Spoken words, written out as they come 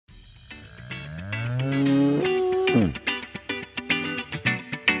Welcome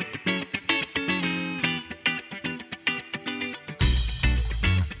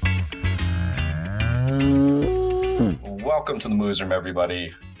to the Moos Room,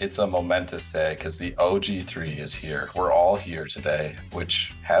 everybody. It's a momentous day because the OG3 is here. We're all here today,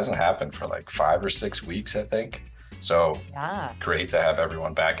 which hasn't happened for like 5 or 6 weeks, I think. So Great to have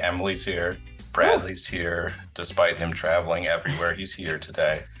everyone back. Emily's here. Bradley's here. Despite him traveling everywhere, he's here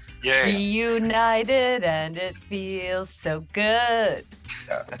today. Yeah. Reunited, and it feels so good.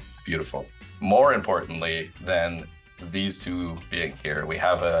 Yeah, beautiful. More importantly than these two being here, we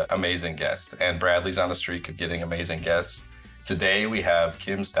have an amazing guest, and Bradley's on a streak of getting amazing guests. Today we have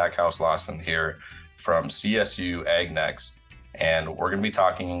Kim Stackhouse-Lawson here from CSU AgNext, and we're going to be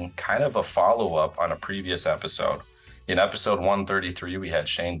talking kind of a follow-up on a previous episode. In episode 133, we had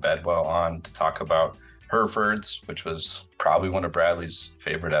Shane Bedwell on to talk about Herefords, which was probably one of Bradley's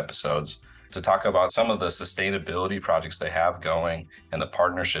favorite episodes, to talk about some of the sustainability projects they have going and the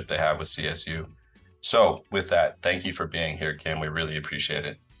partnership they have with CSU. So with that, thank you for being here, Kim. We really appreciate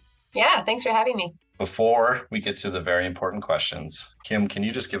it. Yeah, thanks for having me. Before we get to the very important questions, Kim, can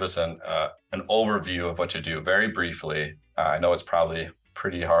you just give us an overview of what you do very briefly? I know it's probably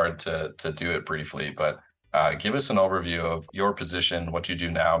pretty hard to do it briefly, but give us an overview of your position, what you do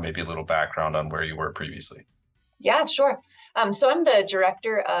now, maybe a little background on where you were previously. Yeah, sure. So I'm the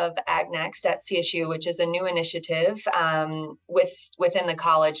director of AgNext at CSU, which is a new initiative within the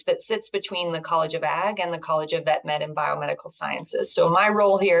college that sits between the College of Ag and the College of Vet Med and Biomedical Sciences. So my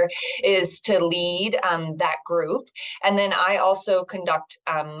role here is to lead that group. And then I also conduct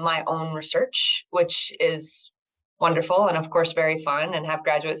my own research, which is wonderful and of course very fun, and have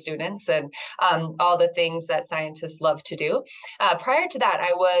graduate students and all the things that scientists love to do. Prior to that,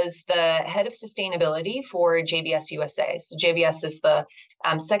 I was the head of sustainability for JBS USA. So JBS is the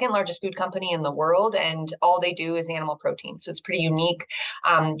second largest food company in the world, and all they do is animal protein. So it's a pretty unique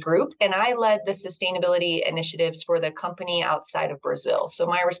group. And I led the sustainability initiatives for the company outside of Brazil. So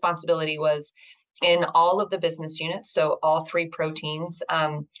my responsibility was in all of the business units, so all 3 proteins,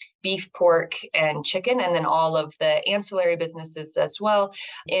 beef, pork, and chicken, and then all of the ancillary businesses as well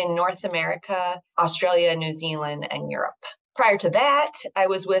in North America, Australia, New Zealand, and Europe. Prior to that, I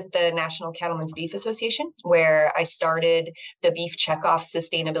was with the National Cattlemen's Beef Association, where I started the Beef Checkoff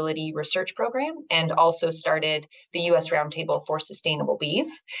Sustainability Research Program and also started the U.S. Roundtable for Sustainable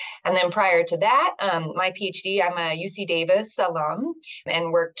Beef. And then prior to that, my PhD, I'm a UC Davis alum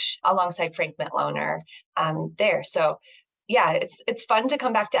and worked alongside Frank Mitloner there. So yeah, it's fun to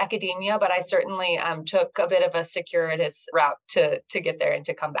come back to academia, but I certainly took a bit of a circuitous route to get there and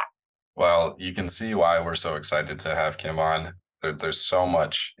to come back. Well, you can see why we're so excited to have Kim on. There's so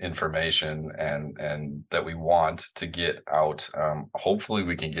much information and that we want to get out. Hopefully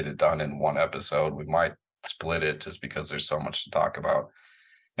we can get it done in one episode. We might split it just because there's so much to talk about.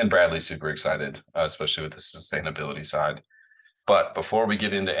 And Bradley's super excited, especially with the sustainability side. But before we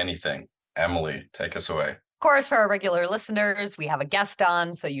get into anything, Emily, take us away. Of course, for our regular listeners, we have a guest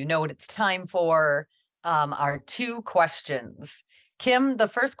on, so you know what it's time for. Our 2 questions. Kim, the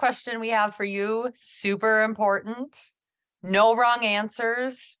first question we have for you, super important. No wrong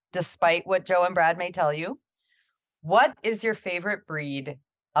answers, despite what Joe and Brad may tell you. What is your favorite breed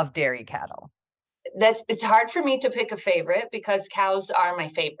of dairy cattle? It's hard for me to pick a favorite because cows are my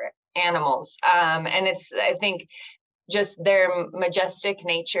favorite animals. And it's, I think, just their majestic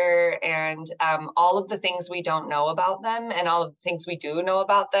nature and all of the things we don't know about them and all of the things we do know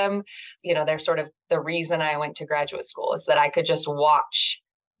about them. You know, they're sort of the reason I went to graduate school, is that I could just watch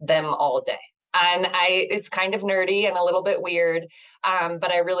them all day. And it's kind of nerdy and a little bit weird,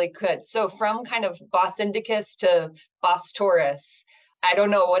 but I really could. So from kind of Bos Indicus to Bos Taurus, I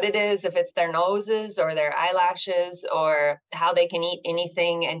don't know what it is, if it's their noses or their eyelashes or how they can eat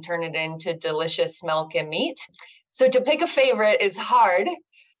anything and turn it into delicious milk and meat. So to pick a favorite is hard.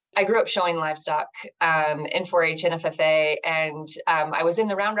 I grew up showing livestock in 4-H and FFA, and I was in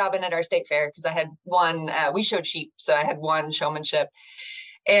the round robin at our state fair because I had won, we showed sheep, so I had won showmanship.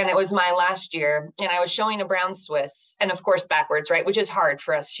 And it was my last year, and I was showing a brown Swiss, and of course backwards, right? Which is hard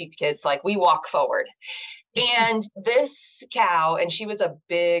for us sheep kids, like we walk forward. And this cow, and she was a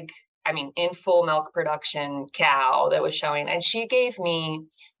big, in full milk production cow that was showing, and she gave me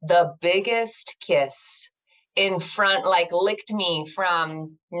the biggest kiss in front, like licked me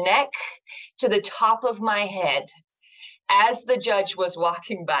from neck to the top of my head as the judge was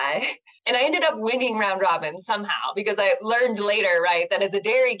walking by. And I ended up winning round robin somehow, because I learned later, right, that as a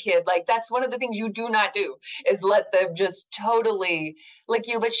dairy kid, like that's one of the things you do not do, is let them just totally lick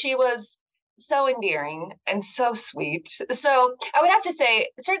you. But she was so endearing and so sweet. So I would have to say,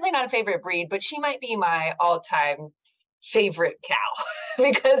 certainly not a favorite breed, but she might be my all-time favorite cow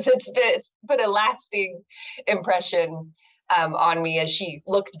because it's put a lasting impression on me as she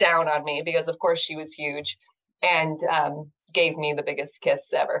looked down on me because, of course, she was huge and gave me the biggest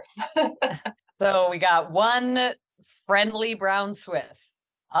kiss ever. So we got one friendly brown Swiss.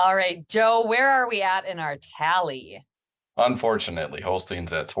 All right, Joe, where are we at in our tally? Unfortunately,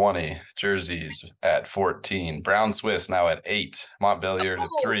 Holsteins at 20, Jerseys at 14, Brown Swiss now at 8, Montbellier at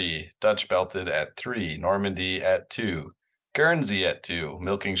 3, Dutch Belted at 3, Normandy at 2, Guernsey at 2,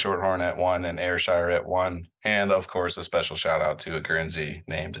 Milking Shorthorn at 1, and Ayrshire at 1. And of course, a special shout out to a Guernsey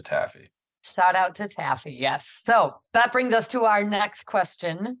named Taffy. Shout out to Taffy, yes. So that brings us to our next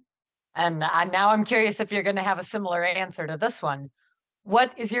question. And now I'm curious if you're going to have a similar answer to this one.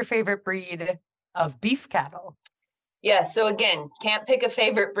 What is your favorite breed of beef cattle? Yes. So again, can't pick a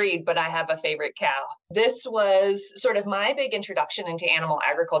favorite breed, but I have a favorite cow. This was sort of my big introduction into animal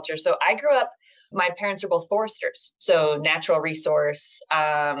agriculture. So I grew up, my parents are both foresters, so natural resource,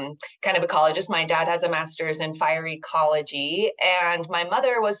 kind of ecologist. My dad has a master's in fire ecology, and my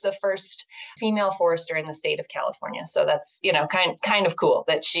mother was the first female forester in the state of California. So that's, kind of cool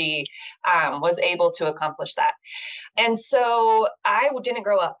that she was able to accomplish that. And so I didn't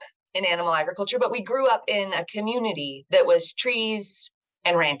grow up in animal agriculture, but we grew up in a community that was trees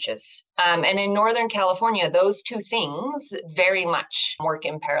and ranches. And in Northern California, those two things very much work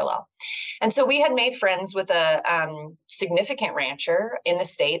in parallel. And so we had made friends with a significant rancher in the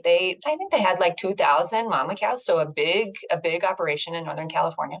state. I think they had like 2,000 mama cows, so a big operation in Northern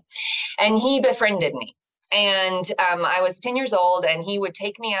California. And he befriended me. And I was 10 years old, and he would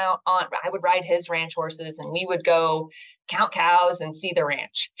take me out I would ride his ranch horses, and we would go count cows and see the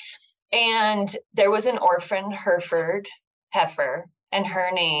ranch. And there was an orphan Hereford heifer, and her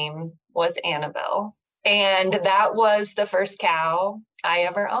name was Annabelle. And that was the first cow I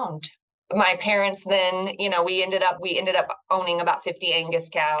ever owned. My parents then, we ended up owning about 50 Angus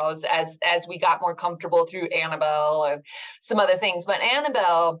cows as we got more comfortable through Annabelle and some other things. But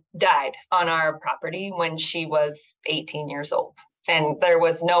Annabelle died on our property when she was 18 years old. And there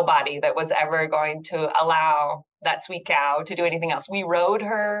was nobody that was ever going to allow that sweet cow to do anything else. We rode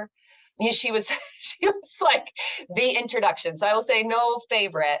her. She was like the introduction. So I will say no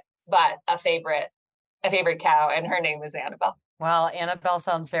favorite, but a favorite cow, and her name is Annabelle. Well, Annabelle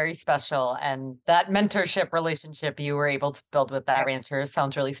sounds very special, and that mentorship relationship you were able to build with that rancher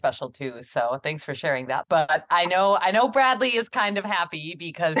sounds really special too. So thanks for sharing that. But I know Bradley is kind of happy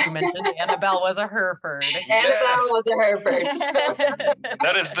because you mentioned Annabelle was a Hereford. Annabelle was a Hereford.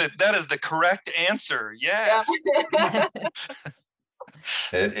 That is the correct answer. Yes.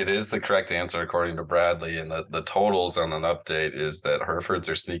 It is the correct answer according to Bradley, and the totals on an update is that Herefords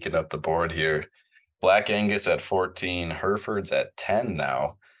are sneaking up the board here. Black Angus at 14, Herefords at 10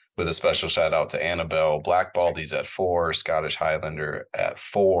 now, with a special shout out to Annabelle. Black Baldies at 4, Scottish Highlander at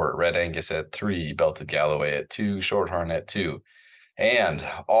 4, Red Angus at 3, Belted Galloway at 2, Shorthorn at 2, and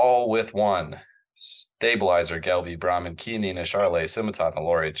all with one. Stabilizer, Gelby, Brahmin, Keenina, Charlet, Scimitar,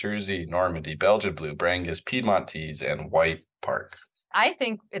 Nelore, Jersey, Normandy, Belgian Blue, Brangus, Piedmontese, and White Park. I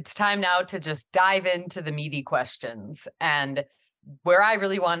think it's time now to just dive into the meaty questions. And where I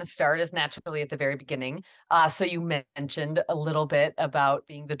really want to start is naturally at the very beginning. So you mentioned a little bit about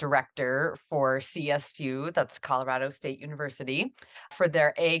being the director for CSU, that's Colorado State University, for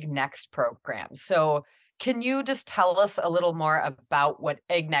their AgNext program. So can you just tell us a little more about what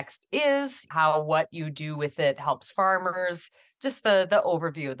AgNext is, how what you do with it helps farmers, just the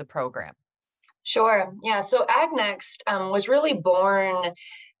overview of the program? Sure. Yeah. So AgNext was really born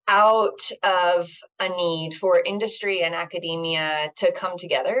out of a need for industry and academia to come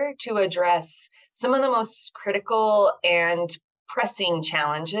together to address some of the most critical and pressing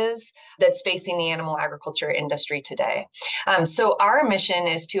challenges that's facing the animal agriculture industry today. So our mission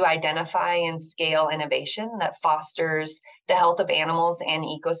is to identify and scale innovation that fosters the health of animals and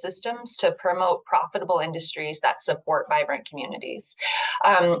ecosystems to promote profitable industries that support vibrant communities.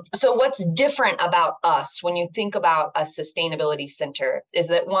 So what's different about us when you think about a sustainability center is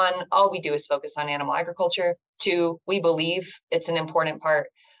that 1, all we do is focus on animal agriculture. 2, we believe it's an important part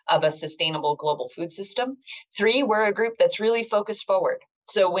of a sustainable global food system. 3, we're a group that's really focused forward.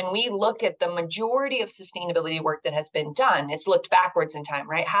 So when we look at the majority of sustainability work that has been done, it's looked backwards in time,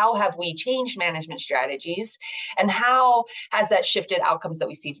 right? How have we changed management strategies, and how has that shifted outcomes that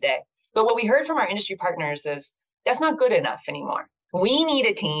we see today? But what we heard from our industry partners is that's not good enough anymore. We need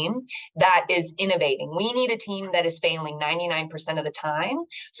a team that is innovating. We need a team that is failing 99% of the time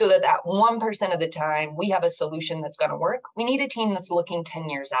so that 1% of the time we have a solution that's going to work. We need a team that's looking 10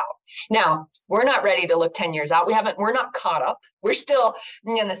 years out. Now, we're not ready to look 10 years out. We're not caught up. We're still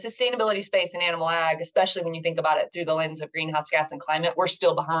in the sustainability space in animal ag, especially when you think about it through the lens of greenhouse gas and climate, we're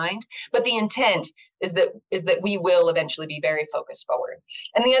still behind. But the intent is that we will eventually be very focused forward.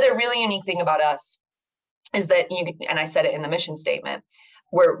 And the other really unique thing about us is that, and I said it in the mission statement,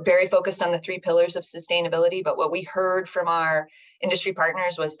 we're very focused on the 3 pillars of sustainability, but what we heard from our industry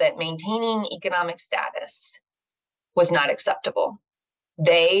partners was that maintaining economic status was not acceptable.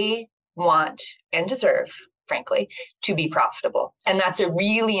 They want and deserve, frankly, to be profitable. And that's a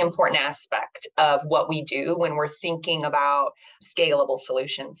really important aspect of what we do when we're thinking about scalable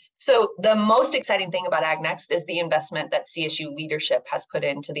solutions. So the most exciting thing about AgNext is the investment that CSU leadership has put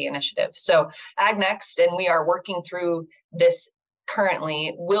into the initiative. So AgNext, and we are working through this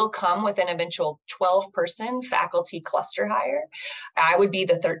currently, will come with an eventual 12-person faculty cluster hire. I would be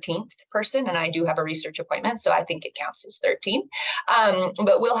the 13th person, and I do have a research appointment, so I think it counts as 13.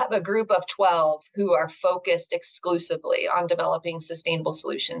 But we'll have a group of 12 who are focused exclusively on developing sustainable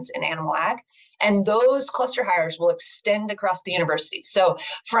solutions in animal ag. And those cluster hires will extend across the university. So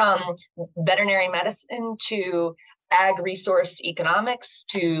from veterinary medicine to ag resource economics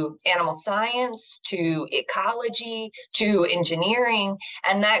to animal science to ecology to engineering.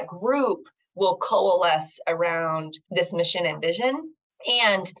 And that group will coalesce around this mission and vision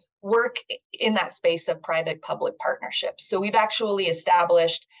and work in that space of private-public partnerships. So we've actually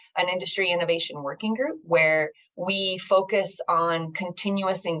established an industry innovation working group where we focus on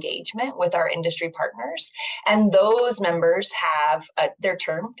continuous engagement with our industry partners. And those members have their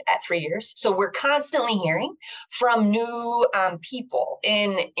term at 3 years. So we're constantly hearing from new people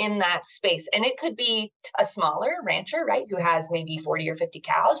in that space. And it could be a smaller rancher, right, who has maybe 40 or 50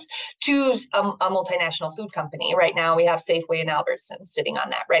 cows, to a multinational food company. Right now we have Safeway and Albertsons sitting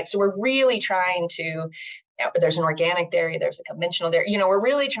on that, right? So we're really trying to, there's an organic dairy, there's a conventional dairy, we're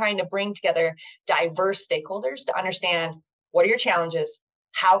really trying to bring together diverse stakeholders to understand what are your challenges,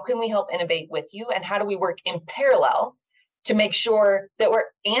 how can we help innovate with you, and how do we work in parallel to make sure that we're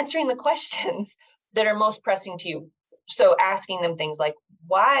answering the questions that are most pressing to you. So asking them things like,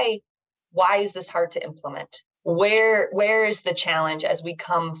 why is this hard to implement? Where is the challenge as we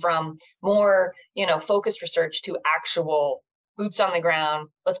come from more, focused research to actual boots on the ground,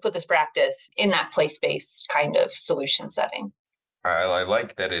 let's put this practice in that place-based kind of solution setting. I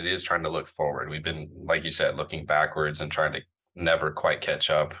like that it is trying to look forward. We've been, like you said, looking backwards and trying to never quite catch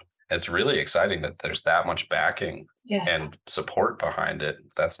up. It's really exciting that there's that much backing and support behind it.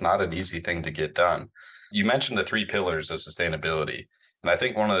 That's not an easy thing to get done. You mentioned the 3 pillars of sustainability. And I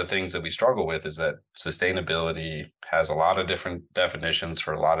think one of the things that we struggle with is that sustainability has a lot of different definitions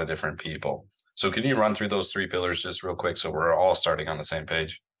for a lot of different people. So can you run through those 3 pillars just real quick so we're all starting on the same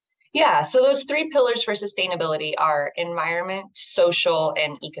page? Yeah, so those 3 pillars for sustainability are environment, social,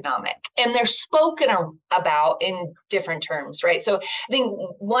 and economic. And they're spoken about in different terms, right? So I think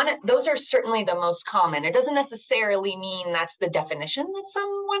those are certainly the most common. It doesn't necessarily mean that's the definition that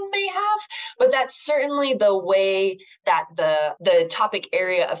someone may have, but that's certainly the way that the topic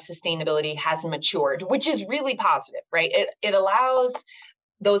area of sustainability has matured, which is really positive, right? It allows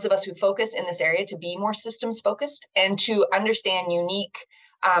those of us who focus in this area to be more systems focused and to understand unique,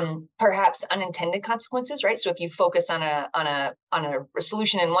 perhaps unintended consequences, right? So if you focus on a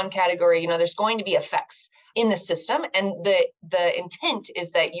solution in one category, there's going to be effects in the system. And the intent is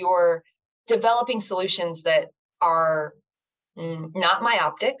that you're developing solutions that are not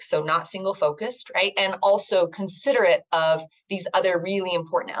myopic, so not single focused, right? And also considerate of these other really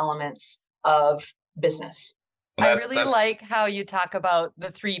important elements of business. I really like how you talk about the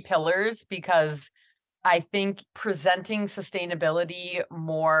 3 pillars, because I think presenting sustainability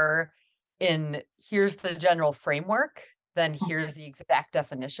more in here's the general framework than here's the exact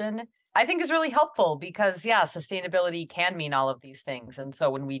definition, I think is really helpful because, sustainability can mean all of these things. And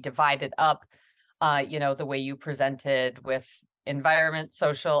so when we divide it up, the way you presented with environment,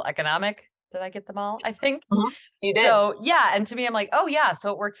 social, economic, did I get them all? I think you did. So, and to me, I'm like,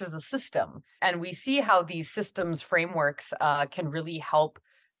 so it works as a system. And we see how these systems frameworks can really help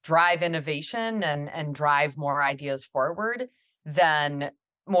drive innovation and drive more ideas forward than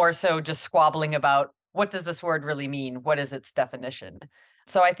more so just squabbling about what does this word really mean? What is its definition?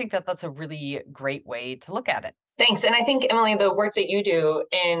 So I think that that's a really great way to look at it. Thanks. And I think, Emily, the work that you do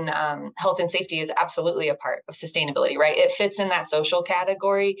in health and safety is absolutely a part of sustainability, right? It fits in that social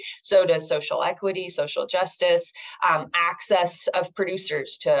category. So does social equity, social justice, access of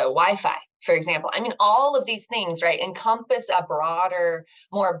producers to Wi-Fi, for example. I mean, all of these things, right, encompass a broader,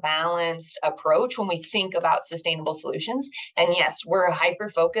 more balanced approach when we think about sustainable solutions. And yes, we're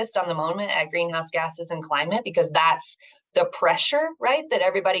hyper-focused on the moment at greenhouse gases and climate because that's the pressure, right, that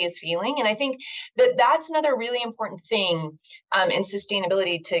everybody is feeling. And I think that that's another really important thing in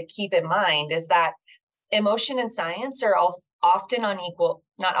sustainability to keep in mind is that emotion and science are all often on equal,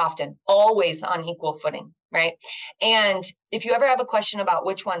 not often, always on equal footing, right? And if you ever have a question about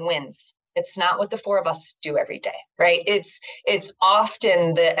which one wins, it's not what the four of us do every day, right? It's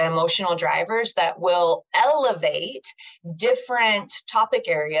often the emotional drivers that will elevate different topic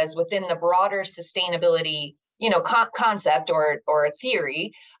areas within the broader sustainability concept or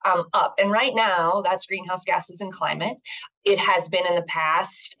theory up. And right now, that's greenhouse gases and climate. It has been in the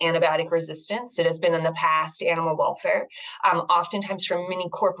past antibiotic resistance. It has been in the past animal welfare. Oftentimes from many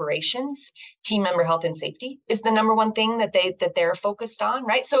corporations, team member health and safety is the number one thing that they're focused on,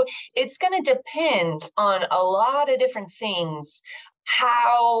 right? So it's going to depend on a lot of different things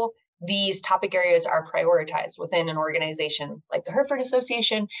how these topic areas are prioritized within an organization like the Hereford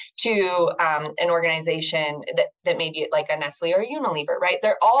Association to an organization that may be like a Nestle or a Unilever, right?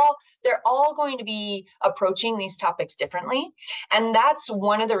 They're all going to be approaching these topics differently. And that's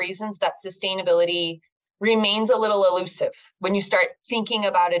one of the reasons that sustainability remains a little elusive when you start thinking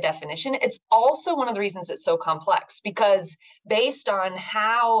about a definition. It's also one of the reasons it's so complex because based on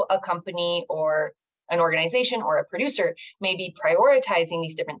how a company or an organization or a producer may be prioritizing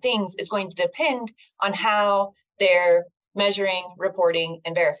these different things is going to depend on how they're measuring, reporting,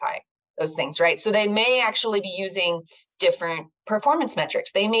 and verifying those things, right? So they may actually be using different performance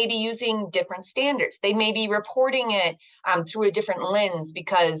metrics. They may be using different standards. They may be reporting it through a different lens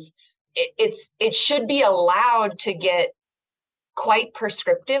because it should be allowed to get quite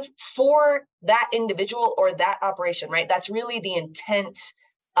prescriptive for that individual or that operation, right? That's really the intent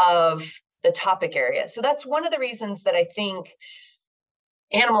of the topic area. So that's one of the reasons that I think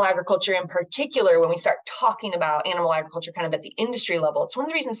animal agriculture in particular, when we start talking about animal agriculture kind of at the industry level, it's one of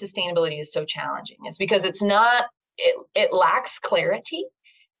the reasons sustainability is so challenging is because it lacks clarity.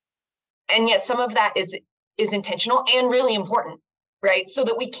 And yet some of that is intentional and really important, right? So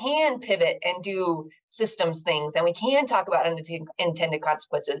that we can pivot and do systems things and we can talk about unintended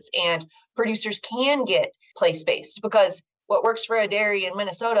consequences and producers can get place-based because what works for a dairy in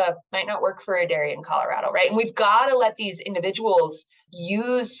Minnesota might not work for a dairy in Colorado, right? And we've got to let these individuals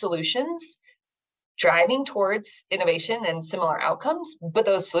use solutions driving towards innovation and similar outcomes, but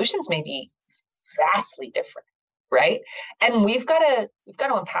those solutions may be vastly different, right? And we've got to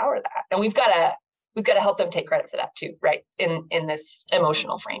empower that, and we've got to help them take credit for that too, right? In this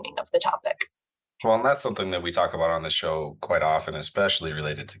emotional framing of the topic. Well, and that's something that we talk about on the show quite often, especially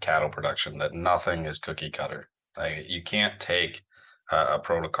related to cattle production, that nothing is cookie cutter. Like, you can't take a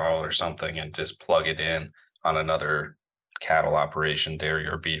protocol or something and just plug it in on another cattle operation, dairy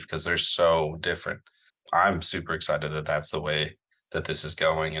or beef, because they're so different. I'm super excited that that's the way that this is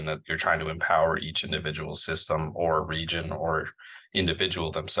going and that you're trying to empower each individual system or region or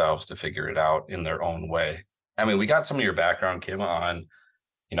individual themselves to figure it out in their own way. I mean, we got some of your background, Kim, on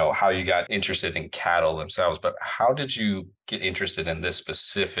how you got interested in cattle themselves, but how did you get interested in this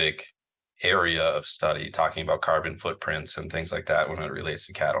specific area of study, talking about carbon footprints and things like that when it relates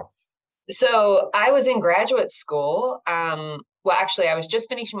to cattle? So I was in graduate school. Well, actually, I was just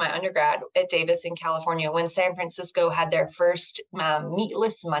finishing my undergrad at Davis in California when San Francisco had their first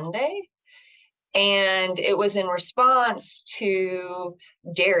Meatless Monday. And it was in response to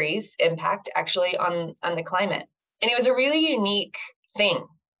dairy's impact actually on the climate. And it was a really unique thing,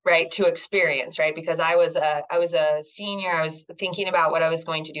 right, to experience, right? Because I was a senior. I was thinking about what I was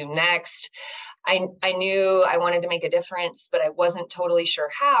going to do next. I knew I wanted to make a difference, but I wasn't totally sure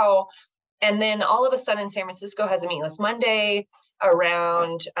how. And then all of a sudden, San Francisco has a Meatless Monday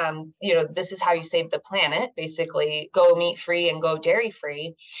around, this is how you save the planet, basically, go meat free and go dairy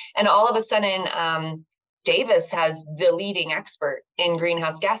free. And all of a sudden, Davis has the leading expert in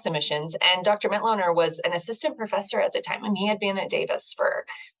greenhouse gas emissions. And Dr. Metloner was an assistant professor at the time, and he had been at Davis for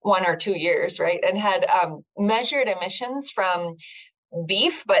 1 or 2 years, right? And had measured emissions from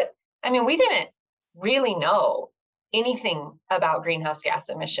beef. But I mean, we didn't really know anything about greenhouse gas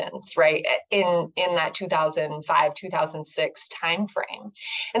emissions, right, in that 2005, 2006 timeframe.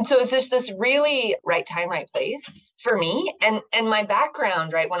 And so it's just this really right time, right place for me. And my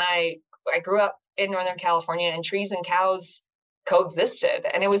background, right, when I grew up in Northern California, and trees and cows coexisted,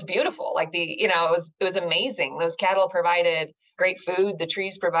 and it was beautiful. Like it was amazing. Those cattle provided great food. The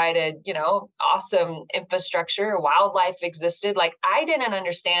trees provided, awesome infrastructure. Wildlife existed. Like, I didn't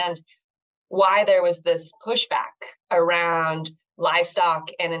understand why there was this pushback around livestock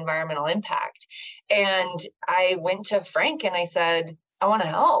and environmental impact. And I went to Frank and I said, I want to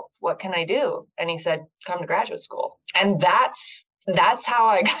help. What can I do? And he said, come to graduate school. And that's how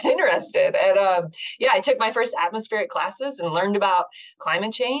I got interested. And I took my first atmospheric classes and learned about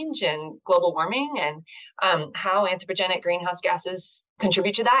climate change and global warming and how anthropogenic greenhouse gases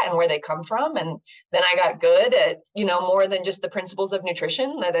contribute to that and where they come from. And then I got good at, more than just the principles of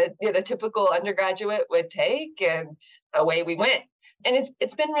nutrition that a typical undergraduate would take, and away we went. And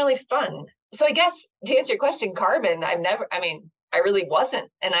it's been really fun. So I guess to answer your question, carbon, I really wasn't.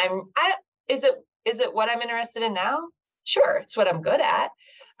 And is it what I'm interested in now? Sure, it's what I'm good at.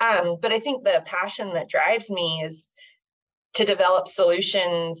 But I think the passion that drives me is to develop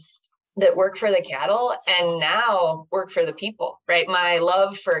solutions that work for the cattle and now work for the people, right? My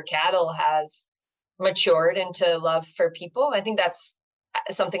love for cattle has matured into love for people. I think that's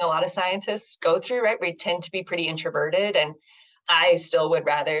something a lot of scientists go through, right? We tend to be pretty introverted, and I still would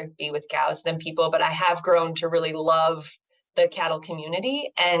rather be with cows than people, but I have grown to really love the cattle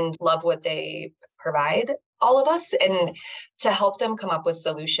community and love what they provide all of us, and to help them come up with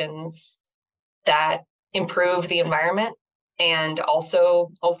solutions that improve the environment and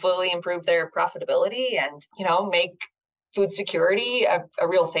also hopefully improve their profitability and, make food security a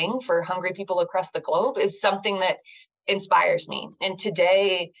real thing for hungry people across the globe is something that inspires me. And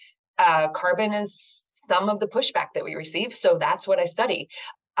today, carbon is some of the pushback that we receive. So that's what I study.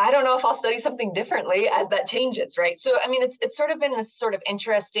 I don't know if I'll study something differently as that changes, right? So, it's sort of been this sort of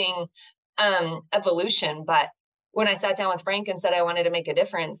interesting evolution. But when I sat down with Frank and said I wanted to make a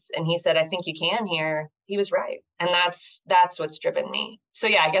difference, and he said, I think you can here, he was right. And that's what's driven me. So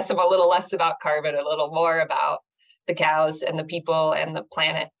yeah, I guess I'm a little less about carbon, a little more about the cows and the people and the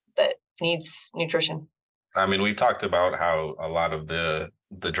planet that needs nutrition. We've talked about how a lot of the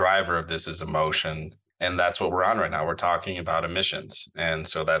driver of this is emotion, and that's what we're on right now. We're talking about emissions. And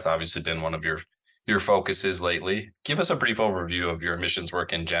so that's obviously been one of your focuses lately. Give us a brief overview of your emissions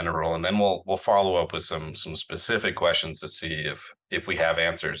work in general, and then we'll follow up with some specific questions to see if we have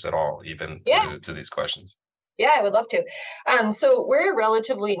answers at all, even to these questions. Yeah, I would love to. So we're a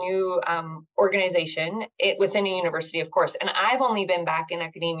relatively new organization within a university, of course, and I've only been back in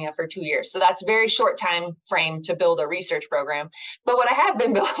academia for 2 years. So that's a very short time frame to build a research program. But what I have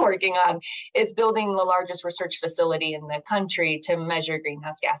been working on is building the largest research facility in the country to measure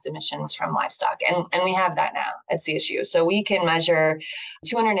greenhouse gas emissions from livestock. And we have that now at CSU. So we can measure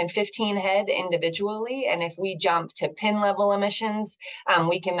 215 head individually. And if we jump to pin level emissions,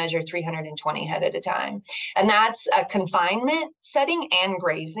 we can measure 320 head at a time. And that's a confinement setting and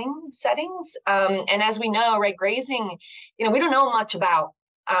grazing settings. And as we know, right, grazing, we don't know much about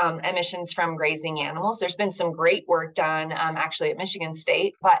emissions from grazing animals. There's been some great work done actually at Michigan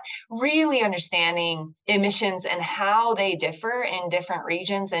State, but really understanding emissions and how they differ in different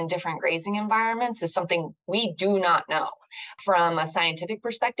regions and different grazing environments is something we do not know from a scientific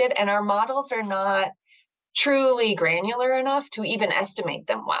perspective. And our models are not truly granular enough to even estimate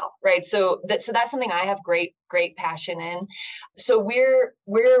them well, right? So that's something I have great passion in. So we're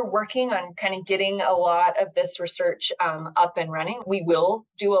working on kind of getting a lot of this research up and running. We will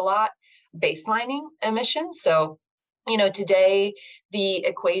do a lot baselining emissions. So, today the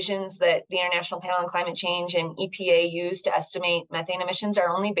equations that the International Panel on Climate Change and EPA use to estimate methane emissions are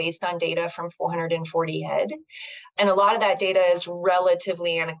only based on data from 440 head. And a lot of that data is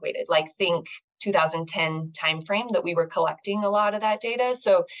relatively antiquated, like think 2010 timeframe that we were collecting a lot of that data.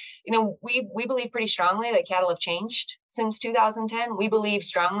 So, we believe pretty strongly that cattle have changed since 2010. We believe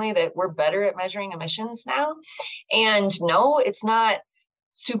strongly that we're better at measuring emissions now. And no, it's not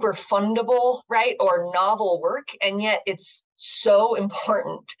super fundable, right, or novel work. And yet it's so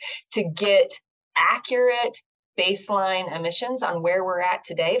important to get accurate baseline emissions on where we're at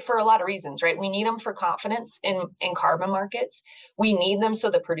today for a lot of reasons, right? We need them for confidence in carbon markets. We need them so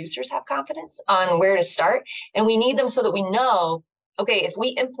that producers have confidence on where to start. And we need them so that we know, okay, if we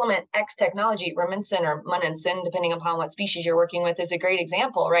implement X technology, Rumensin or Muninsin, depending upon what species you're working with, is a great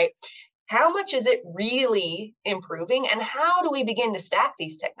example, right? How much is it really improving, and how do we begin to stack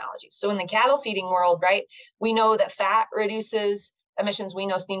these technologies? So in the cattle feeding world, right, we know that fat reduces emissions. We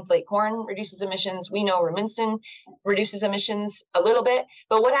know steam flake corn reduces emissions. We know Rumensin reduces emissions a little bit.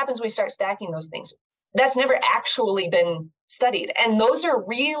 But what happens when we start stacking those things? That's never actually been studied. And those are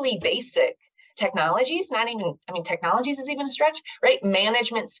really basic technologies, technologies is even a stretch, right?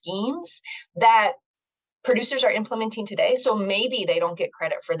 Management schemes that producers are implementing today. So maybe they don't get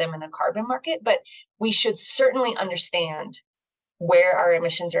credit for them in the carbon market, but we should certainly understand where our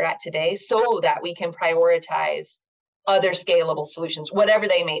emissions are at today so that we can prioritize other scalable solutions, whatever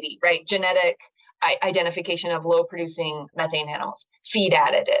they may be, right? Genetic identification of low producing methane animals, feed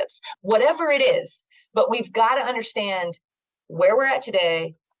additives, whatever it is. But we've got to understand where we're at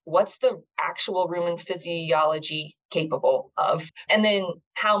today, what's the actual rumen physiology capable of, and then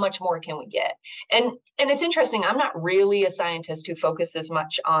how much more can we get? And it's interesting, I'm not really a scientist who focuses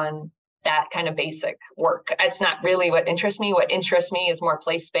much on that kind of basic work. It's not really what interests me. What interests me is more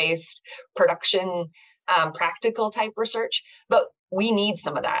place-based production, practical type research. But we need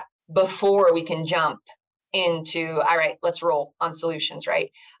some of that before we can jump into, all right, let's roll on solutions,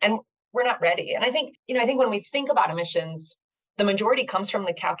 right? And we're not ready. And I think when we think about emissions, the majority comes from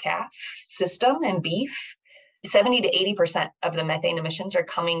the cow-calf system and beef. 70 to 80% of the methane emissions are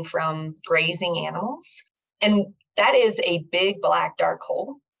coming from grazing animals. And that is a big black dark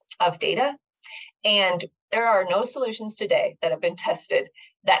hole of data. And there are no solutions today that have been tested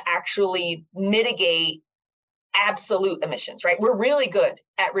that actually mitigate absolute emissions, right? We're really good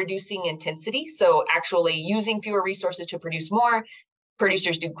at reducing intensity. So actually using fewer resources to produce more.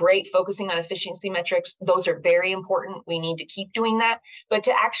 Producers do great focusing on efficiency metrics. Those are very important. We need to keep doing that. But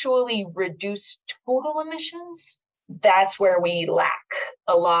to actually reduce total emissions, that's where we lack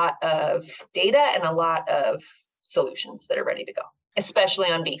a lot of data and a lot of solutions that are ready to go, especially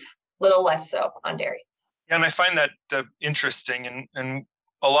on beef, little less so on dairy. Yeah, and I find that interesting. And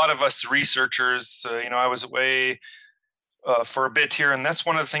a lot of us researchers, I was away for a bit here, and that's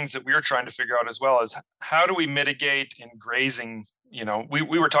one of the things that we were trying to figure out as well is how do we mitigate in grazing?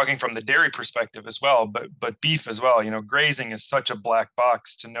 We were talking from the dairy perspective as well, but beef as well. Grazing is such a black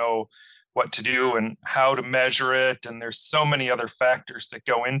box to know what to do and how to measure it, and there's so many other factors that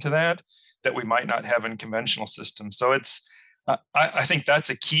go into that we might not have in conventional systems. So it's I think that's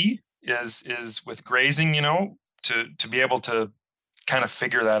a key is with grazing, to be able to kind of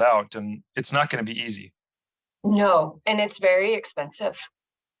figure that out, and it's not going to be easy. No, and it's very expensive.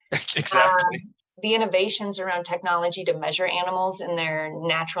 Exactly. The innovations around technology to measure animals in their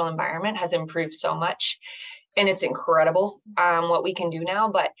natural environment has improved so much, and it's incredible what we can do now.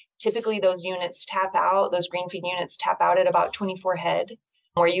 But typically those green feed units tap out at about 24 head,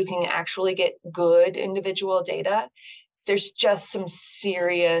 where you can actually get good individual data. There's just some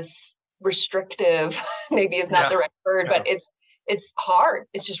serious restrictive, maybe is not the right word, but it's hard.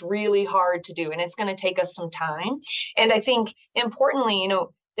 It's just really hard to do. And it's going to take us some time. And I think importantly,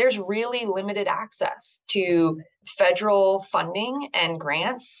 there's really limited access to federal funding and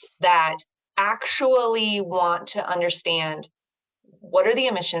grants that actually want to understand what are the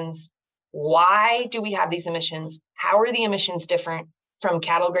emissions? Why do we have these emissions? How are the emissions different from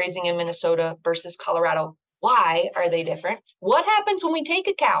cattle grazing in Minnesota versus Colorado? Why are they different? What happens when we take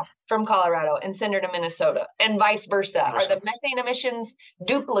a cow from Colorado and send her to Minnesota and vice versa? Are the methane emissions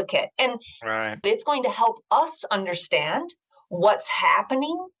duplicate? And it's going to help us understand what's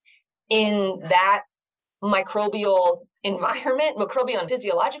happening in that microbial and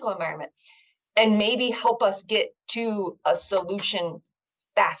physiological environment, and maybe help us get to a solution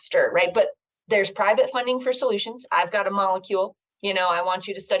faster, right? But there's private funding for solutions. I've got a molecule. I want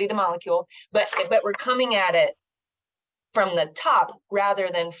you to study the molecule, but we're coming at it from the top rather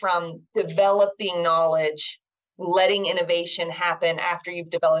than from developing knowledge, letting innovation happen after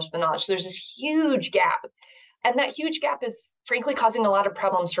you've developed the knowledge. So there's this huge gap. And that huge gap is frankly causing a lot of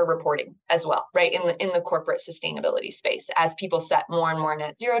problems for reporting as well, right? In the corporate sustainability space, as people set more and more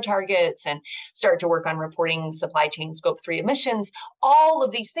net zero targets and start to work on reporting supply chain scope 3 emissions, all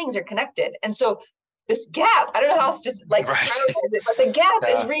of these things are connected. And so this gap, I don't know how else to but the gap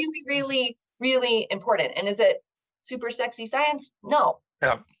is really, really, really important. And is it super sexy science? No.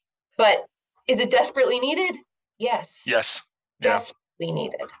 Yeah. But is it desperately needed? Yes. Yes. Desperately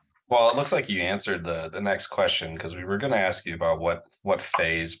needed. Well, it looks like you answered the next question, because we were going to ask you about what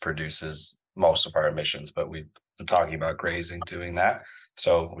phase produces most of our emissions, but we've been talking about grazing doing that.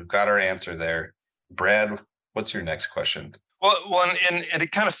 So we've got our answer there. Brad, what's your next question? Well, and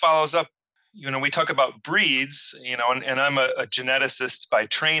it kind of follows up. We talk about breeds, and I'm a geneticist by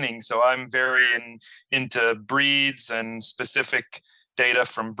training, so I'm very into breeds and specific data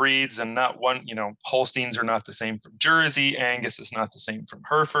from breeds, and not one, Holsteins are not the same from Jersey, Angus is not the same from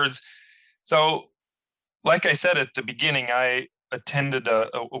Herefords. So, like I said at the beginning, I attended a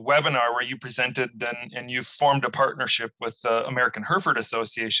webinar where you presented and you formed a partnership with the American Hereford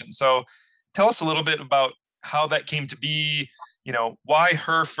Association. So, tell us a little bit about how that came to be. Why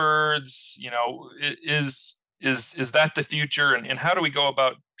Herefords? Is that the future? And how do we go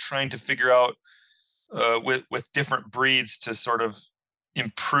about trying to figure out with different breeds to sort of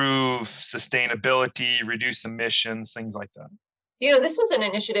improve sustainability, reduce emissions, things like that? This was an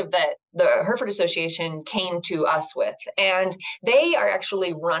initiative that the Hereford Association came to us with, and they are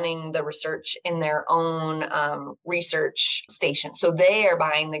actually running the research in their own research station. So they are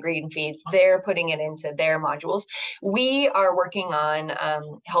buying the green feeds, they're putting it into their modules. We are working on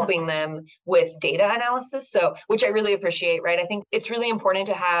helping them with data analysis, which I really appreciate, right? I think it's really important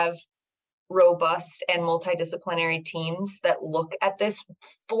to have robust and multidisciplinary teams that look at this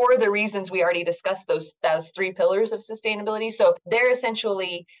for the reasons we already discussed, those 3 pillars of sustainability. So they're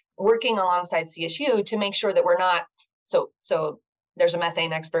essentially working alongside CSU to make sure that we're not, so there's a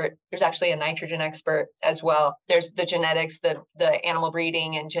methane expert, there's actually a nitrogen expert as well. There's the genetics, the animal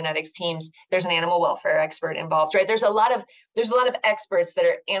breeding and genetics teams. There's an animal welfare expert involved, right? There's a lot of experts that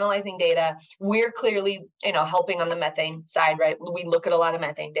are analyzing data. We're clearly, helping on the methane side, right? We look at a lot of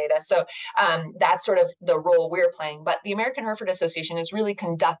methane data. So that's sort of the role we're playing. But the American Hereford Association is really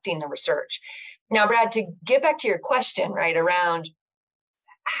conducting the research. Now, Brad, to get back to your question, right, around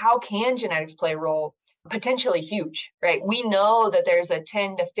how can genetics play a role? Potentially huge, right? We know that there's a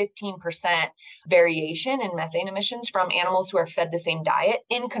 10 to 15% variation in methane emissions from animals who are fed the same diet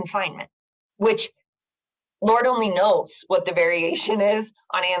in confinement, which Lord only knows what the variation is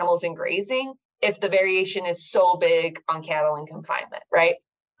on animals in grazing if the variation is so big on cattle in confinement, right?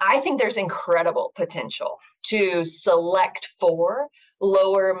 I think there's incredible potential to select for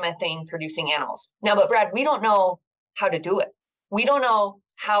lower methane producing animals. Now, but Brad, we don't know how to do it. We don't know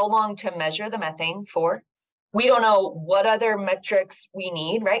how long to measure the methane for. We don't know what other metrics we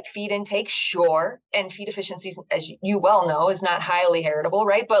need, right? Feed intake, sure. And feed efficiencies, as you well know, is not highly heritable,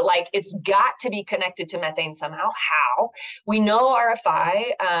 right? But it's got to be connected to methane somehow. How? We know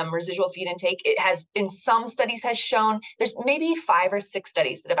RFI, residual feed intake, it has, in some studies has shown, there's maybe 5 or 6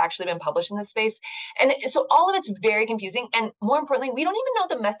 studies that have actually been published in this space. And so all of it's very confusing. And more importantly, we don't even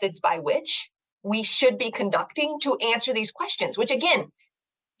know the methods by which we should be conducting to answer these questions, which again,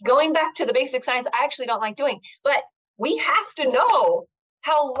 going back to the basic science, I actually don't like doing, but we have to know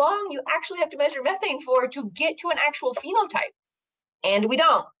how long you actually have to measure methane for to get to an actual phenotype. And we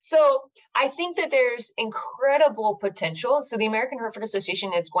don't. So I think that there's incredible potential. So the American Hereford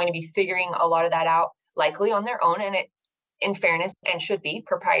Association is going to be figuring a lot of that out, likely on their own, and it, in fairness, and should be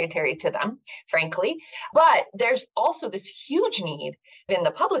proprietary to them, frankly. But there's also this huge need in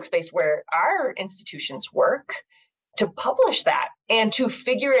the public space where our institutions work to publish that and to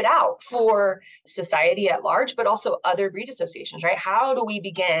figure it out for society at large, but also other breed associations, right? How do we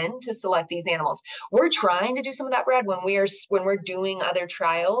begin to select these animals? We're trying to do some of that, Brad, when we're doing other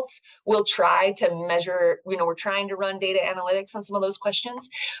trials. We'll try to measure, we're trying to run data analytics on some of those questions.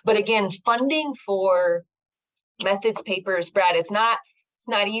 But again, funding for methods papers, Brad, it's not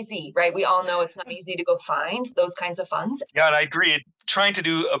easy, right? We all know it's not easy to go find those kinds of funds. Yeah, and I agree. Trying to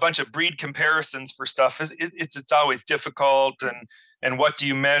do a bunch of breed comparisons for stuff it's always difficult. And what do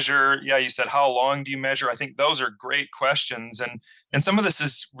you measure? Yeah, you said how long do you measure? I think those are great questions. And some of this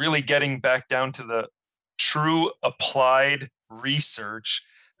is really getting back down to the true applied research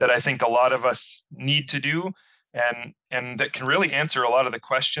that I think a lot of us need to do. And that can really answer a lot of the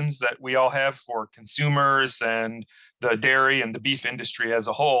questions that we all have for consumers and the dairy and the beef industry as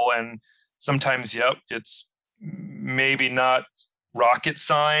a whole. And sometimes, it's maybe not rocket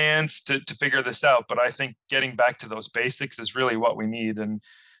science to figure this out, but I think getting back to those basics is really what we need. And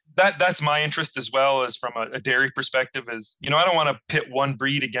that's my interest as well, as from a dairy perspective is, I don't want to pit one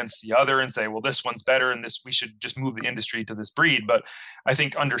breed against the other and say, well, this one's better and we should just move the industry to this breed. But I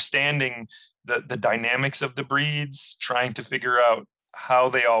think understanding the dynamics of the breeds, trying to figure out how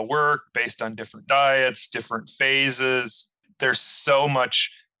they all work based on different diets, different phases. There's so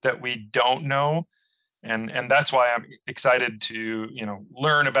much that we don't know. And that's why I'm excited to,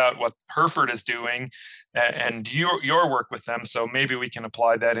 learn about what Hereford is doing and your work with them. So maybe we can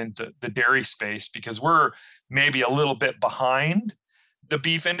apply that into the dairy space, because we're maybe a little bit behind the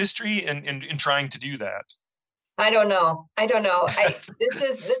beef industry in trying to do that. I don't know. This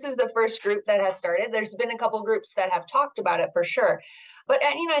is the first group that has started. There's been a couple groups that have talked about it for sure. But,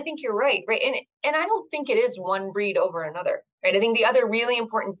 I think you're right? And I don't think it is one breed over another, right? I think the other really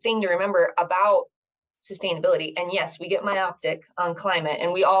important thing to remember about sustainability, and yes, we get myopic on climate,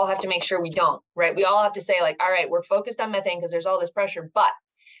 and we all have to make sure we don't, right? We all have to say all right, we're focused on methane because there's all this pressure, but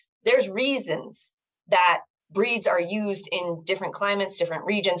there's reasons that breeds are used in different climates, different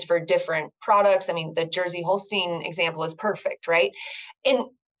regions for different products. I mean, the Jersey Holstein example is perfect, right? And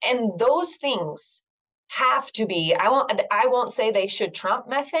those things have to be, I won't say they should trump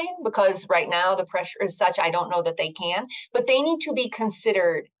methane, because right now the pressure is such, I don't know that they can, but they need to be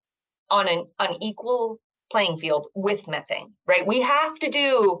considered on an unequal playing field with methane, right? We have to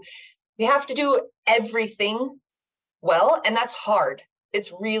do everything well, and that's hard.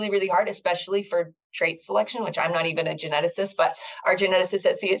 It's really, really hard, especially for trait selection, which I'm not even a geneticist, but our geneticists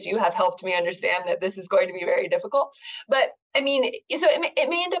at CSU have helped me understand that this is going to be very difficult. But I mean, so it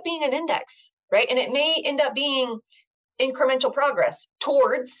may end up being an index, right? And it may end up being incremental progress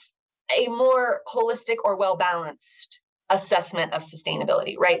towards a more holistic or well-balanced assessment of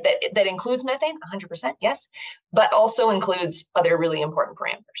sustainability, right? That includes methane, 100%, yes, but also includes other really important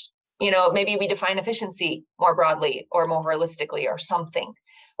parameters. Maybe we define efficiency more broadly or more holistically or something,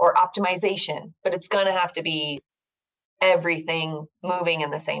 or optimization, but it's going to have to be everything moving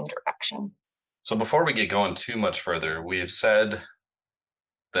in the same direction. So before we get going too much further, we have said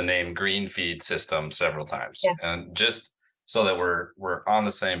the name green feed system several times. Yeah. And just so that we're on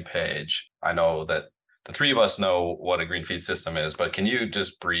the same page, I know that the three of us know what a green feed system is, but can you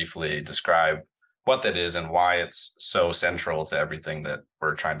just briefly describe what that is and why it's so central to everything that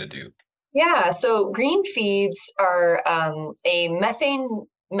we're trying to do? Yeah, so green feeds are a methane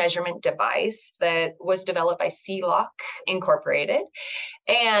measurement device that was developed by CLOC Incorporated.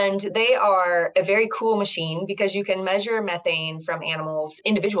 And they are a very cool machine because you can measure methane from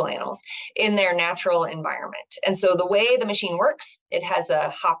individual animals in their natural environment. And so the way the machine works, it has a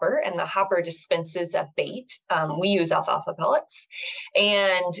hopper, and the hopper dispenses a bait. We use alfalfa pellets,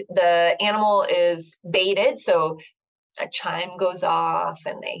 and the animal is baited. So a chime goes off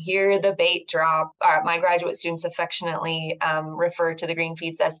and they hear the bait drop. My graduate students affectionately refer to the green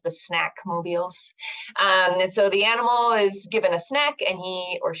feeds as the snack mobiles. And so the animal is given a snack and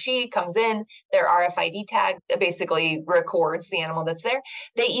he or she comes in, their RFID tag basically records the animal that's there.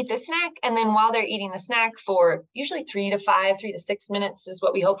 They eat the snack, and then while they're eating the snack for usually 3 to 6 minutes is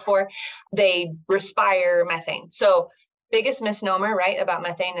what we hope for, they respire methane. So biggest misnomer, right, about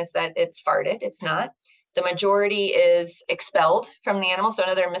methane is that it's farted. It's not. The majority is expelled from the animal. So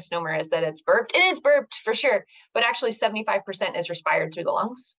another misnomer is that it's burped. It is burped for sure, but actually 75% is respired through the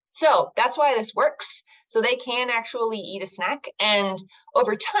lungs. So that's why this works. So they can actually eat a snack. And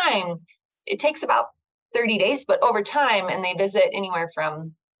over time, it takes about 30 days, but over time, and they visit anywhere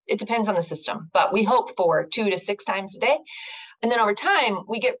from, it depends on the system, but we hope for 2 to 6 times a day. And then over time,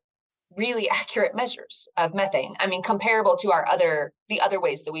 we get really accurate measures of methane. I mean, comparable to the other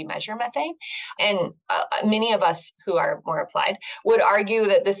ways that we measure methane. And many of us who are more applied would argue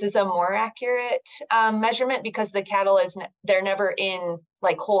that this is a more accurate measurement because the cattle they're never in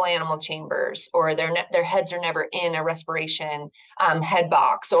like whole animal chambers, or their heads are never in a respiration head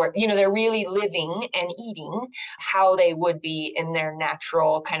box, or, they're really living and eating how they would be in their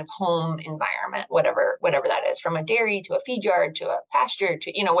natural kind of home environment, whatever that is, from a dairy to a feed yard to a pasture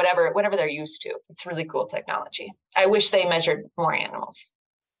to, whatever they're used to. It's really cool technology. I wish they measured more animals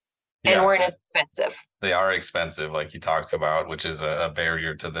and weren't as expensive. They are expensive, like you talked about, which is a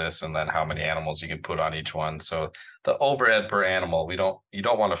barrier to this, and then how many animals you can put on each one. So the overhead per animal, you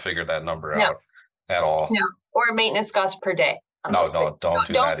don't want to figure that number out at all. No, or maintenance cost per day. No, don't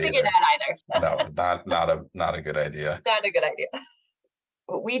do that either. Don't figure that No, either. not a good idea. Not a good idea.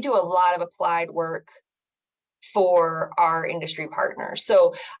 We do a lot of applied work for our industry partners.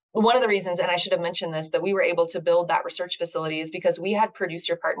 So one of the reasons, and I should have mentioned this, that we were able to build that research facility is because we had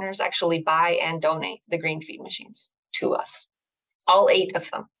producer partners actually buy and donate the green feed machines to us, all 8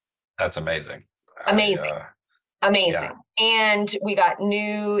 of them. That's amazing. Amazing. Yeah. And we got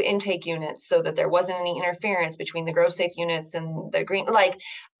new intake units so that there wasn't any interference between the grow safe units and the green, like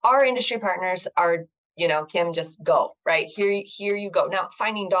our industry partners are, Kim, just go, right? Here you go. Now,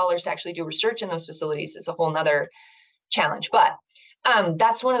 finding dollars to actually do research in those facilities is a whole nother challenge, but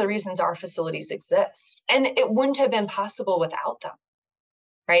that's one of the reasons our facilities exist. And it wouldn't have been possible without them,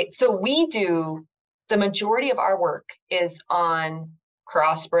 right? So the majority of our work is on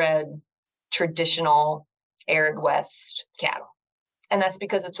crossbred, traditional, arid West cattle. And that's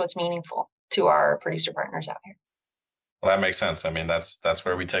because it's what's meaningful to our producer partners out here. Well, that makes sense. I mean, that's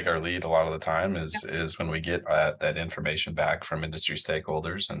where we take our lead a lot of the time is when we get that information back from industry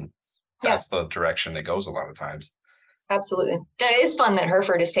stakeholders, and that's the direction it goes a lot of times. Absolutely. It is fun that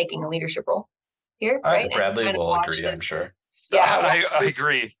Hereford is taking a leadership role here, right? Bradley will agree, I'm sure. Yeah, I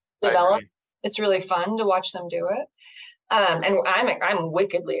agree. Develop. It's really fun to watch them do it. And I'm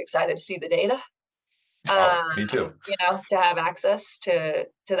wickedly excited to see the data. Me too. To have access to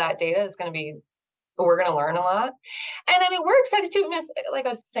that data is going to be, we're going to learn a lot. And I mean, we're excited too. Like I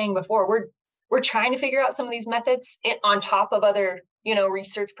was saying before, we're trying to figure out some of these methods on top of other,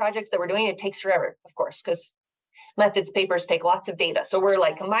 research projects that we're doing. It takes forever, of course, because methods papers take lots of data. So we're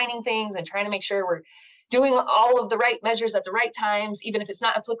like combining things and trying to make sure we're doing all of the right measures at the right times, even if it's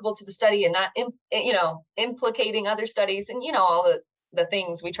not applicable to the study and not, implicating other studies and, all the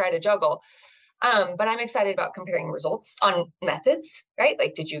things we try to juggle. But I'm excited about comparing results on methods, right?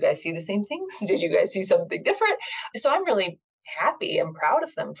 Like, did you guys see the same things? Did you guys see something different? So I'm really happy and proud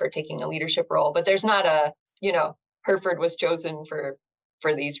of them for taking a leadership role, but there's not a, Hereford was chosen for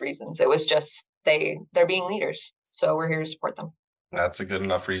these reasons. It was just, they're being leaders. So we're here to support them. That's a good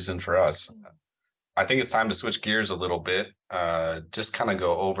enough reason for us. I think it's time to switch gears a little bit. Just kind of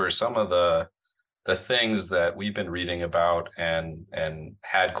go over some of the things that we've been reading about and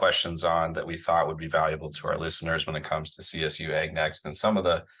had questions on that we thought would be valuable to our listeners when it comes to CSU AgNext, and some of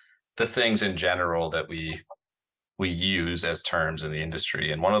the things in general that we use as terms in the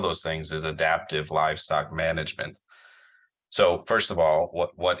industry. And one of those things is adaptive livestock management. So first of all,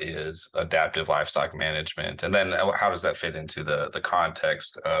 what is adaptive livestock management? And then how does that fit into the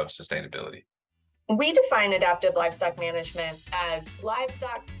context of sustainability? We define adaptive livestock management as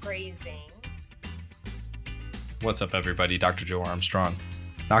livestock grazing. What's up, everybody? Dr. Joe Armstrong.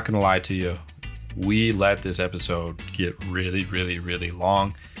 Not going to lie to you. We let this episode get really, really, really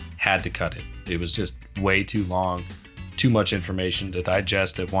long. Had to cut it. It was just way too long. Too much information to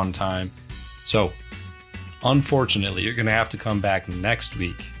digest at one time. So, unfortunately, you're going to have to come back next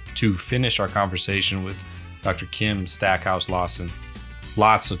week to finish our conversation with Dr. Kim Stackhouse-Lawson.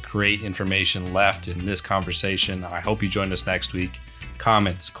 Lots of great information left in this conversation. I hope you join us next week.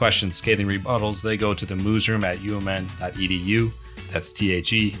 Comments, questions, scathing rebuttals, they go to the Moos room at umn.edu. That's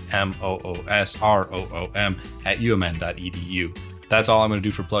TheMoosRoom at umn.edu. That's all I'm going to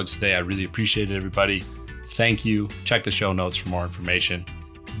do for plugs today. I really appreciate it, everybody. Thank you. Check the show notes for more information.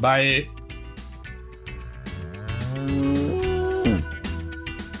 Bye.